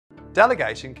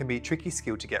Delegation can be a tricky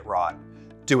skill to get right.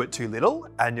 Do it too little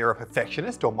and you're a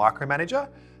perfectionist or micromanager.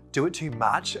 Do it too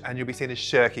much and you'll be seen as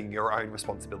shirking your own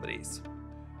responsibilities.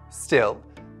 Still,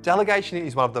 delegation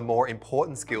is one of the more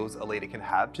important skills a leader can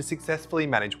have to successfully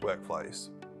manage workflows.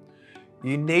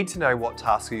 You need to know what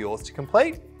tasks are yours to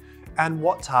complete and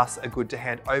what tasks are good to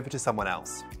hand over to someone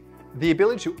else. The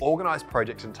ability to organise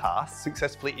projects and tasks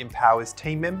successfully empowers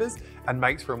team members and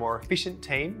makes for a more efficient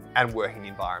team and working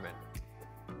environment.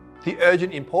 The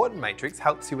urgent important matrix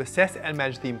helps you assess and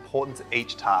manage the importance of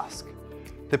each task.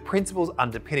 The principles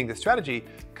underpinning the strategy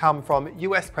come from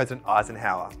US President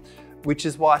Eisenhower, which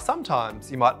is why sometimes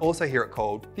you might also hear it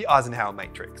called the Eisenhower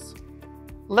matrix.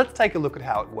 Let's take a look at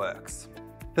how it works.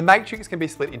 The matrix can be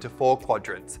split into 4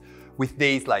 quadrants with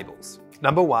these labels.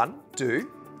 Number 1,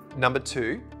 do. Number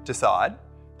 2, decide.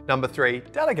 Number 3,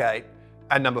 delegate.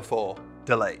 And number 4,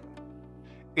 delete.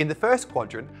 In the first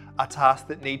quadrant are tasks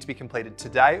that need to be completed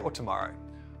today or tomorrow.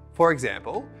 For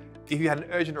example, if you had an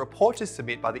urgent report to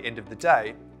submit by the end of the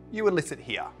day, you would list it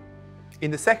here. In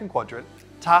the second quadrant,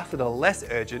 tasks that are less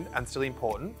urgent and still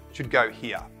important should go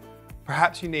here.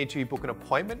 Perhaps you need to book an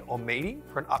appointment or meeting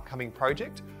for an upcoming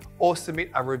project or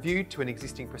submit a review to an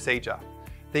existing procedure.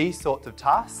 These sorts of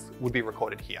tasks would be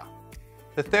recorded here.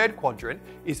 The third quadrant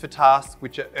is for tasks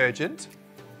which are urgent,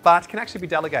 but can actually be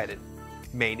delegated,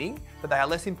 meaning that they are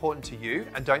less important to you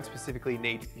and don't specifically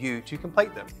need you to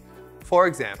complete them. For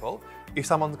example, if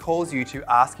someone calls you to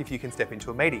ask if you can step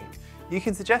into a meeting, you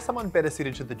can suggest someone better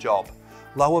suited to the job.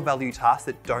 Lower value tasks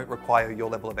that don't require your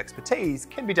level of expertise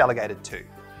can be delegated too,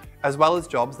 as well as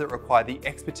jobs that require the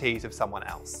expertise of someone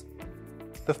else.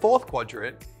 The fourth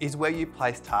quadrant is where you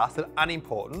place tasks that are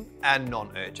unimportant and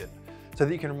non-urgent, so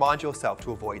that you can remind yourself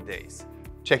to avoid these.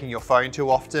 Checking your phone too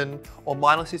often or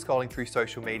mindlessly scrolling through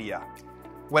social media.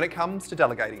 When it comes to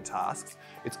delegating tasks,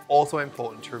 it's also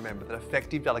important to remember that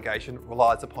effective delegation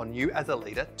relies upon you as a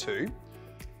leader to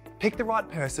pick the right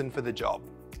person for the job,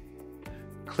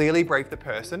 clearly brief the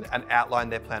person and outline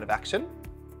their plan of action,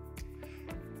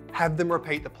 have them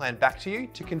repeat the plan back to you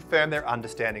to confirm their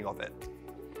understanding of it,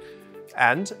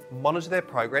 and monitor their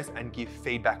progress and give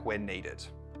feedback when needed.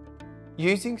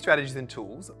 Using strategies and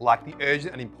tools like the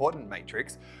urgent and important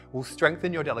matrix will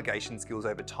strengthen your delegation skills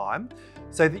over time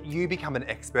so that you become an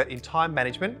expert in time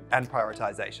management and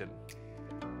prioritization.